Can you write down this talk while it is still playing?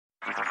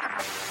HT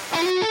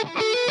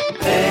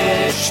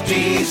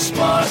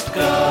Smartcast.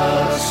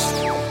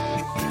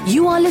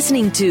 You are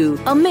listening to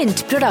a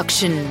Mint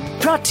production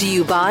brought to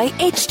you by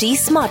HT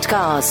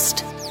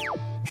Smartcast.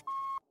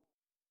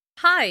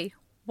 Hi,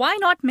 Why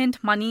Not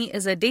Mint Money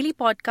is a daily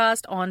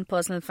podcast on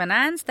personal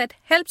finance that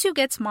helps you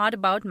get smart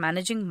about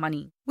managing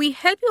money. We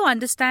help you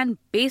understand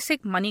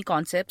basic money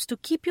concepts to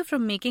keep you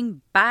from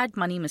making bad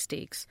money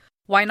mistakes.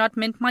 Why Not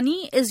Mint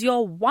Money is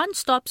your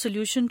one-stop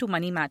solution to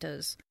money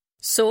matters.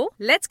 So,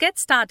 let's get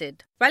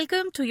started.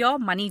 Welcome to your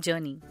money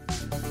journey.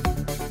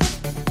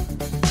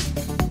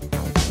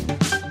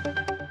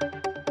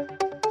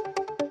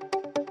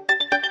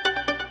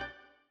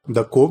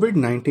 The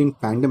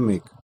COVID-19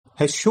 pandemic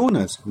has shown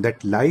us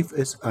that life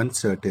is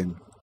uncertain.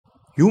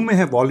 You may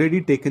have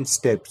already taken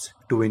steps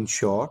to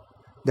ensure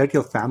that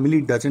your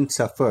family doesn't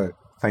suffer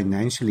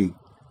financially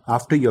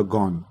after you're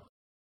gone.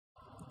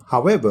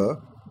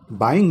 However,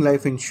 buying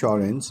life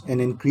insurance and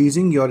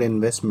increasing your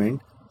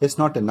investment is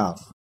not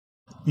enough.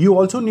 You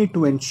also need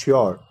to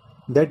ensure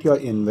that your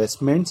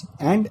investments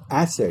and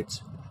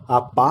assets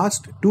are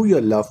passed to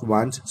your loved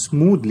ones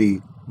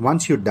smoothly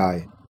once you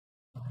die.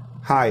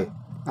 Hi,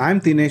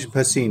 I'm Dinesh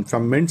Bhasin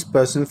from Mint's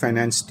personal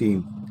finance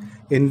team.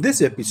 In this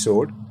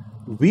episode,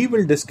 we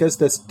will discuss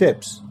the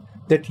steps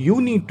that you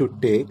need to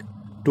take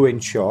to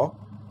ensure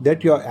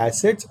that your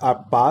assets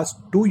are passed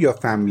to your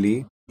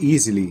family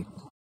easily.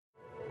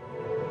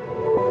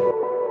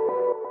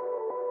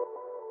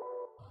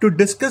 To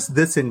discuss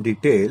this in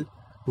detail,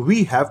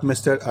 we have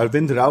Mr.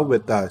 Arvind Rao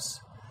with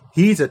us.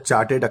 He is a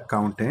chartered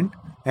accountant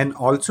and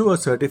also a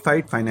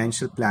certified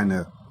financial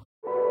planner.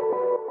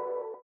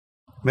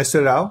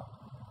 Mr. Rao,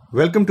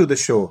 welcome to the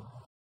show.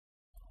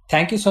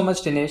 Thank you so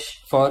much, Dinesh,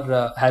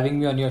 for having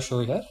me on your show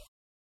here.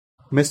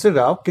 Mr.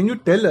 Rao, can you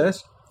tell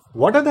us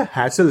what are the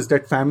hassles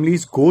that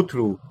families go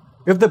through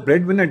if the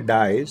breadwinner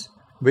dies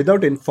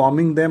without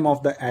informing them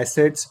of the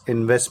assets,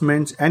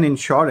 investments, and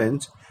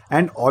insurance,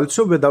 and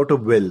also without a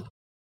will?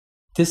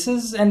 This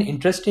is an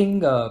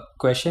interesting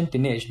question,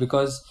 Dinesh,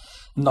 because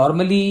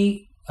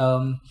normally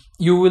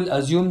you will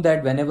assume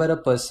that whenever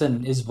a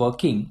person is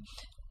working,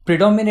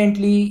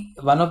 predominantly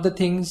one of the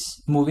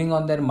things moving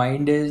on their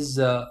mind is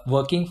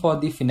working for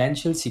the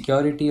financial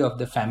security of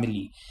the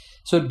family.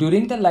 So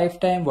during the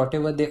lifetime,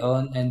 whatever they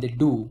earn and they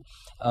do,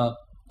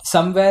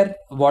 somewhere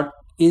what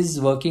is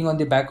working on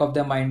the back of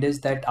their mind is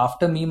that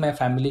after me, my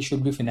family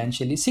should be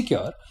financially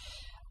secure.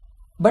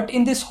 But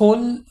in this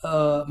whole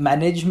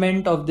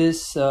management of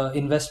this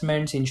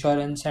investments,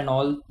 insurance and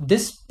all,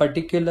 this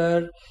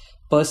particular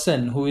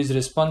person who is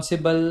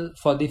responsible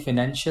for the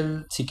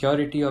financial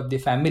security of the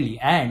family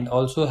and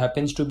also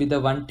happens to be the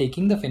one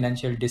taking the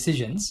financial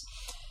decisions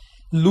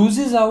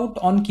loses out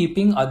on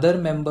keeping other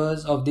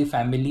members of the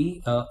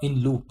family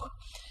in loop.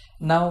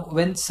 Now,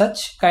 when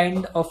such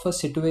kind of a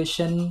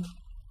situation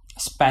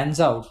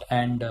spans out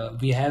and a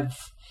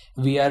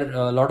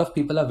lot of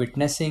people are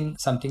witnessing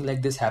something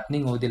like this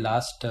happening over the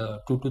last 2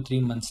 to 3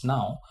 months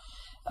now.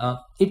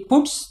 It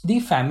puts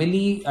the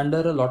family under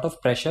a lot of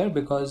pressure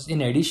because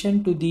in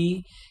addition to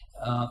the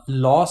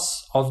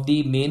loss of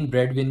the main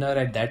breadwinner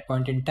at that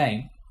point in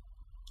time,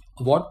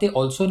 what they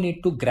also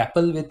need to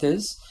grapple with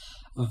is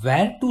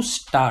where to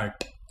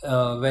start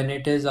when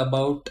it is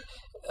about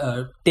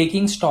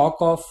taking stock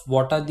of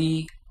what are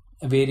the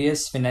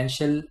various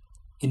financial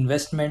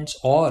investments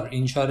or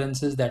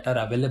insurances that are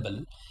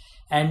available.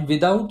 And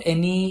without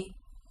any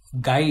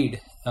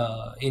guide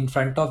in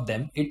front of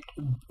them, it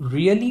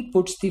really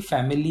puts the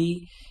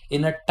family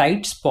in a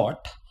tight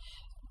spot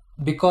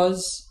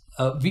because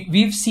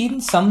we've seen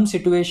some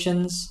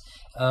situations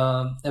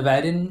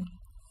wherein,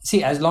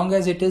 see, as long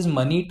as it is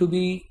money to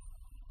be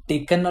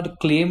taken or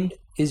claimed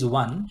is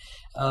one,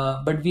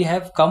 but we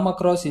have come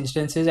across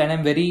instances, and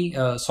I'm very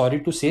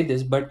sorry to say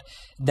this, but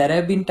there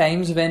have been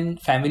times when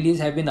families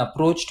have been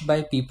approached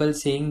by people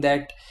saying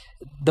that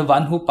the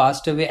one who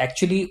passed away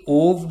actually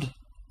owed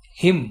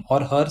him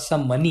or her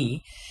some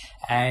money,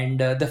 and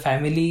the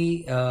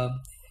family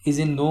is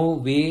in no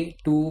way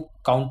to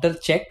counter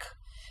check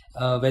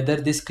whether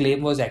this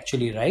claim was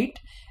actually right.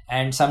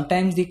 And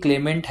sometimes the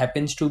claimant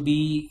happens to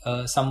be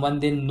someone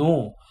they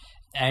know,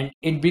 and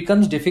it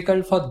becomes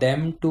difficult for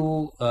them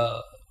to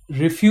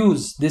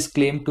refuse this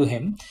claim to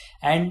him.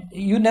 And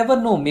you never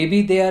know,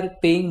 maybe they are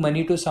paying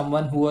money to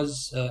someone who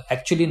was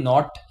actually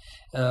not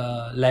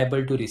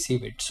liable to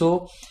receive it.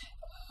 So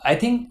I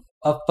think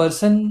a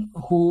person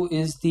who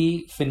is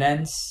the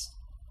finance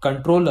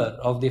controller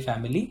of the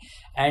family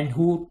and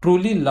who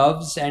truly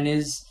loves and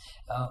is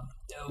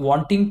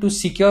wanting to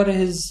secure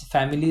his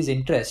family's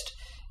interest,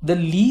 the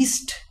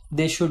least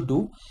they should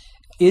do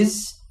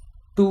is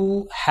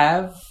to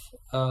have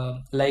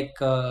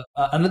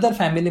another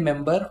family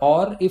member,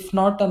 or if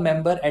not a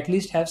member, at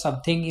least have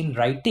something in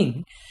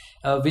writing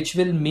which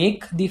will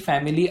make the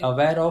family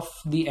aware of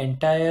the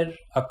entire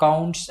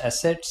accounts,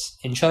 assets,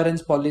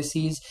 insurance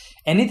policies,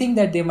 anything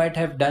that they might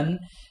have done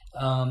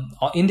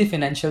in the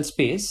financial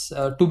space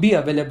to be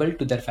available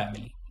to their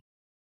family.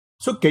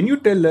 So can you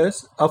tell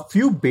us a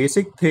few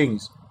basic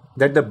things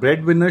that the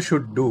breadwinner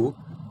should do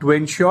to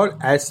ensure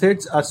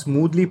assets are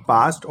smoothly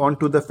passed on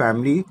to the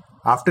family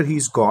after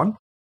he's gone?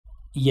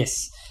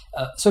 Yes.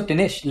 So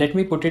Tinesh, let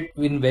me put it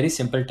in very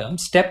simple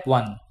terms. Step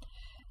one,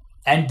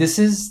 and this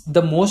is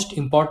the most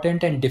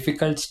important and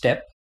difficult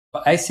step.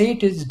 I say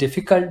it is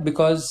difficult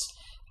because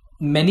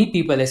many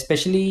people,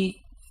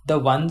 especially the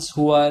ones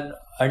who are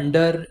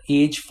under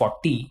age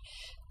 40,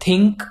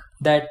 think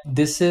that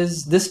this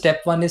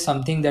step one is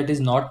something that is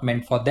not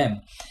meant for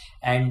them.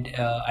 And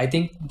I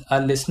think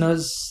our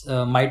listeners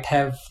might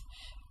have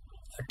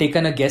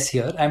taken a guess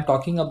here. I'm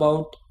talking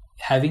about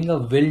having a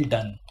will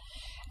done.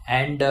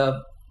 And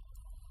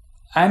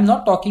I'm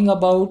not talking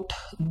about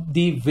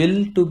the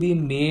will to be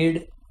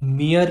made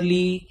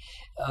merely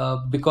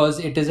because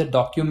it is a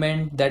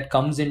document that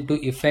comes into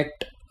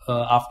effect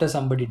after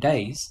somebody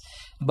dies,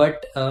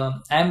 but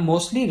I'm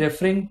mostly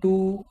referring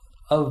to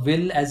a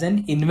will as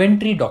an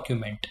inventory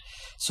document.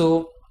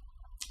 So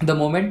the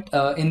moment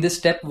in this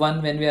step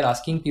one, when we are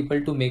asking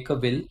people to make a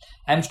will,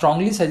 I'm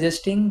strongly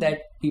suggesting that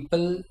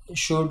people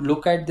should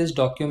look at this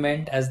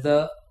document as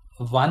the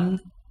one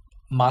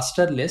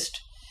master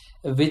list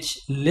which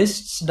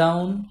lists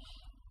down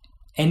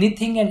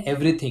anything and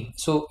everything.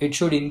 So it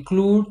should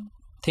include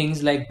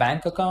things like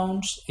bank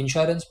accounts,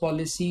 insurance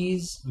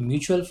policies,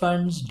 mutual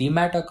funds,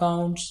 demat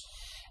accounts,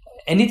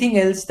 anything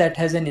else that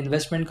has an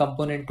investment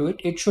component to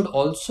it. It should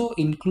also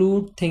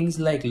include things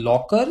like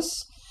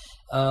lockers,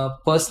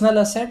 personal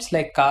assets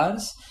like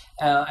cars,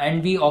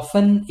 and we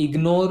often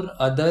ignore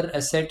other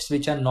assets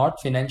which are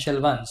not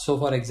financial ones. So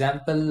for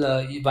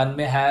example, one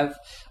may have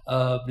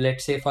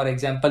let's say for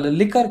example a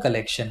liquor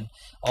collection,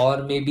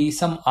 or maybe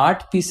some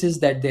art pieces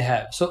that they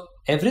have. So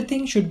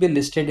everything should be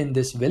listed in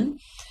this will,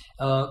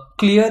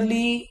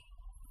 clearly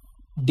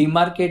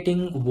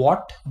demarcating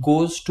what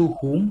goes to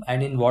whom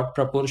and in what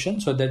proportion,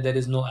 so that there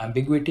is no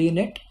ambiguity in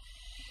it.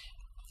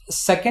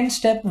 Second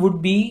step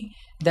would be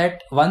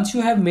that once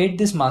you have made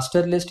this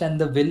master list and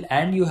the will,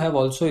 and you have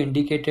also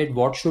indicated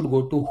what should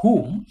go to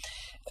whom,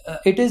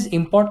 it is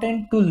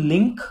important to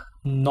link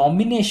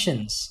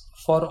nominations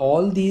for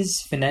all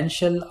these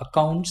financial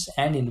accounts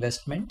and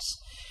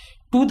investments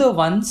to the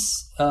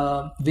ones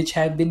which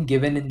have been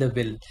given in the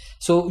will.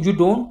 So you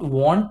don't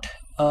want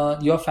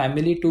your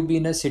family to be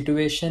in a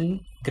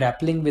situation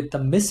grappling with the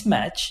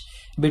mismatch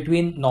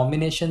between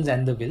nominations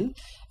and the will.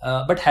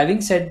 But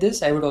having said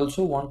this, I would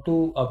also want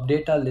to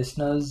update our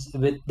listeners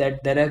with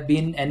that there have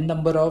been n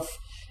number of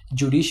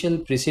judicial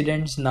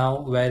precedents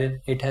now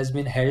where it has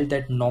been held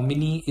that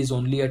nominee is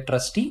only a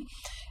trustee,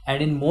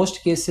 and in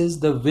most cases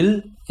the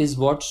will is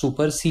what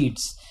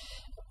supersedes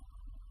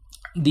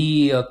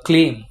the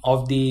claim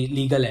of the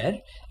legal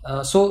heir.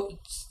 So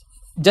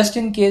just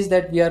in case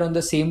that we are on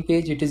the same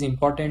page, it is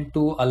important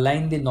to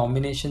align the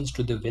nominations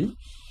to the will.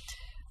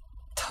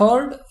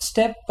 Third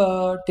step,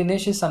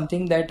 Tinesh, is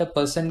something that a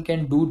person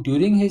can do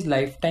during his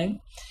lifetime,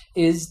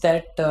 is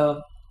that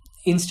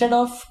instead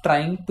of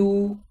trying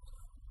to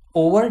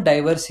over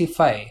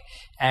diversify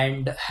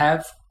and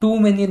have too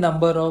many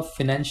number of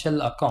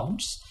financial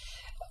accounts,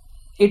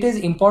 it is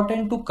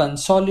important to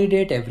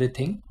consolidate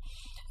everything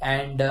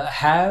and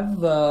have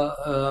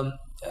the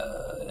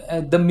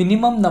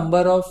minimum number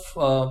of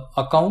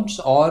accounts,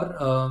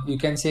 or you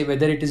can say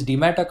whether it is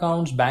demat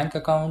accounts, bank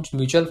accounts,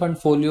 mutual fund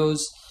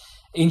folios,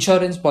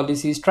 insurance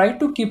policies. Try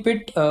to keep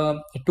it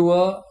to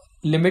a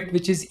limit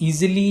which is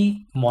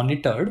easily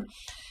monitored,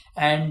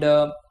 and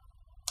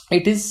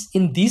it is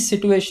in these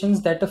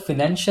situations that a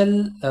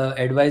financial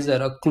advisor,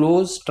 a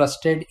close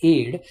trusted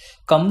aide,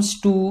 comes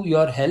to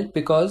your help,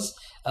 because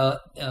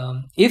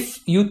if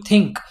you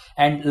think,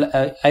 and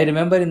I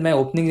remember in my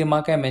opening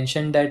remark I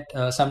mentioned that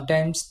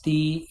sometimes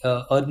the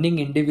earning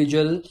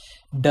individual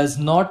does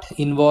not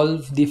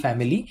involve the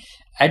family.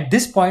 At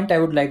this point I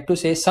would like to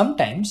say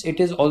sometimes it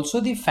is also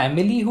the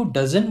family who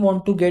doesn't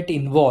want to get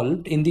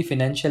involved in the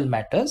financial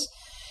matters,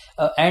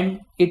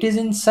 and it is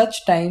in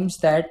such times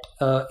that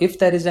if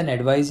there is an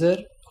advisor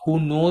who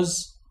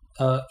knows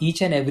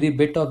each and every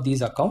bit of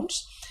these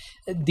accounts,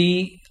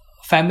 the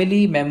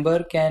family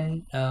member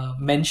can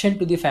mention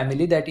to the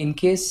family that in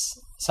case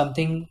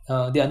something,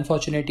 the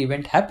unfortunate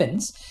event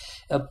happens,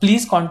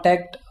 please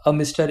contact a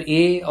Mr.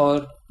 A,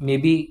 or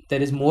maybe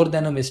there is more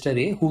than a Mr.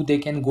 A who they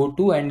can go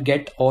to and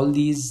get all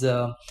these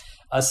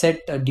asset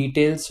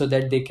details so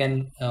that they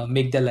can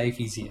make their life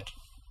easier.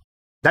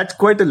 That's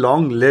quite a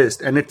long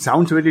list, and it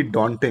sounds very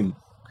daunting.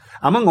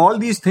 Among all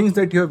these things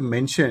that you have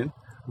mentioned,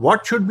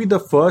 what should be the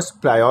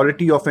first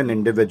priority of an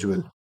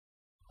individual?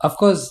 Of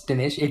course,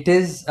 Dinesh, it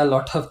is a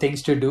lot of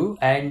things to do,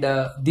 and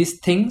these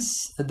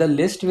things, the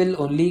list will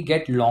only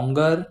get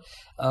longer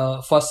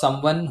for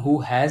someone who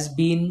has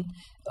been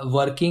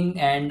working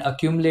and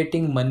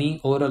accumulating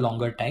money over a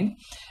longer time.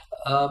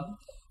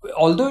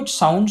 Although it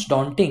sounds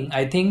daunting,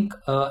 I think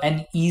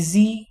an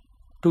easy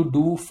to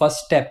do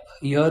first step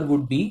here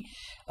would be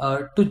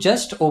to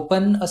just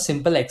open a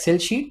simple Excel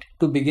sheet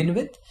to begin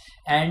with,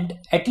 and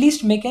at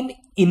least make an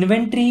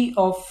inventory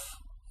of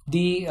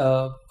the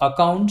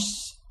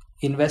accounts,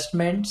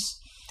 investments,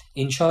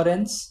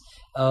 insurance,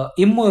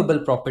 immovable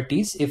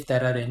properties if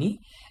there are any,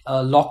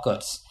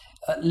 lockers.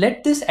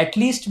 let this at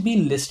least be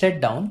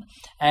listed down.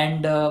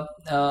 And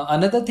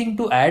another thing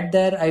to add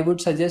there, I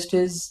would suggest,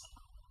 is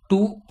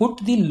to put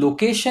the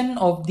location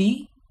of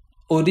the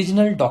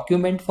original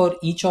document for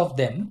each of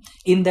them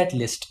in that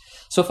list.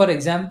 So for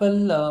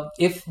example,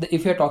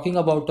 if you're talking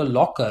about a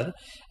locker,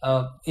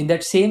 in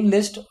that same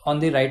list on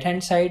the right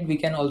hand side, we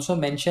can also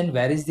mention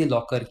where is the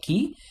locker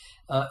key.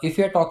 If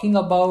you're talking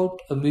about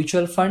a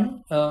mutual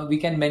fund, we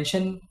can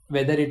mention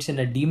whether it's in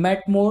a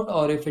demat mode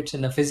or if it's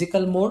in a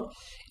physical mode.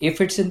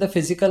 If it's in the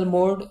physical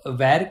mode,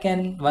 where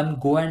can one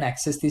go and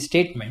access the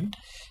statement,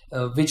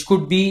 which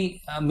could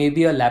be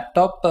maybe a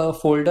laptop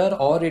folder,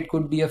 or it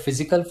could be a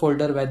physical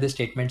folder where the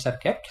statements are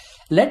kept.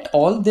 Let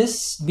all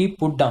this be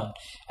put down.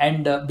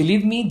 And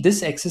believe me,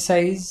 this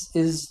exercise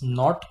is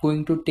not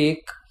going to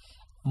take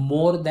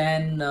more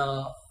than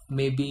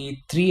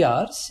maybe 3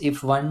 hours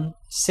if one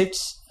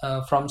sits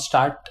from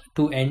start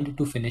to end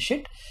to finish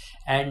it.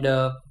 And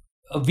a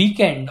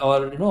weekend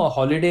or a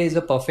holiday is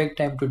a perfect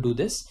time to do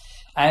this.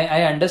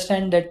 I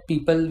understand that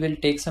people will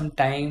take some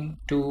time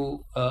to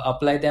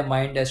apply their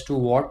mind as to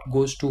what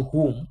goes to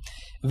whom,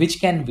 which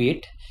can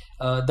wait.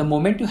 The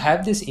moment you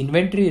have this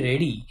inventory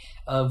ready,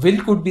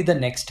 will could be the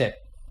next step.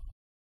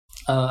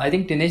 I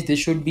think, Dinesh, this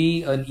should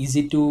be an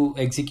easy to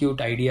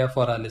execute idea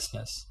for our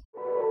listeners.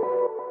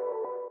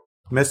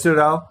 Mr.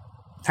 Rao,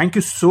 thank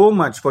you so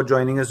much for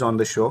joining us on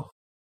the show.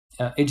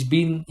 It's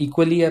been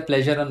equally a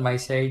pleasure on my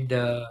side.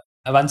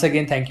 Once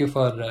again, thank you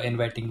for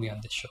inviting me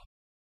on this show.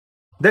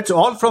 That's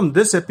all from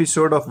this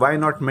episode of Why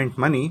Not Mint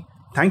Money.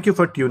 Thank you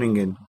for tuning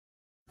in.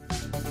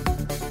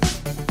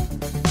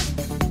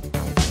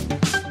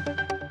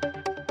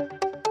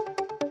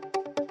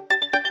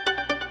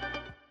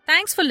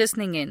 Thanks for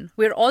listening in.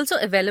 We're also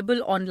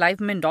available on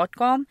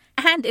livemint.com.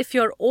 And if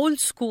you're old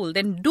school,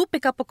 then do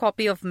pick up a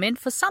copy of Mint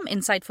for some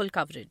insightful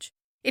coverage.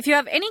 If you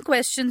have any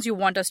questions you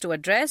want us to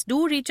address,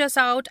 do reach us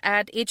out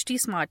at HT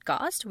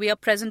Smartcast. We are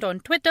present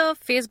on Twitter,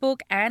 Facebook,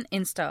 and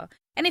Insta.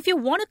 And if you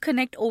want to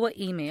connect over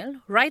email,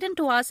 write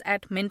into us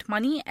at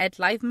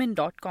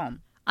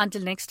mintmoney@livemint.com.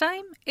 Until next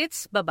time,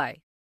 it's bye-bye.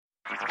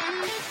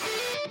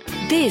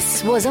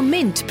 This was a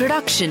Mint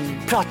production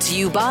brought to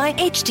you by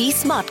HT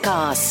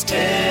Smartcast.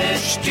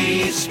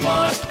 HT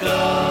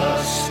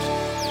Smartcast.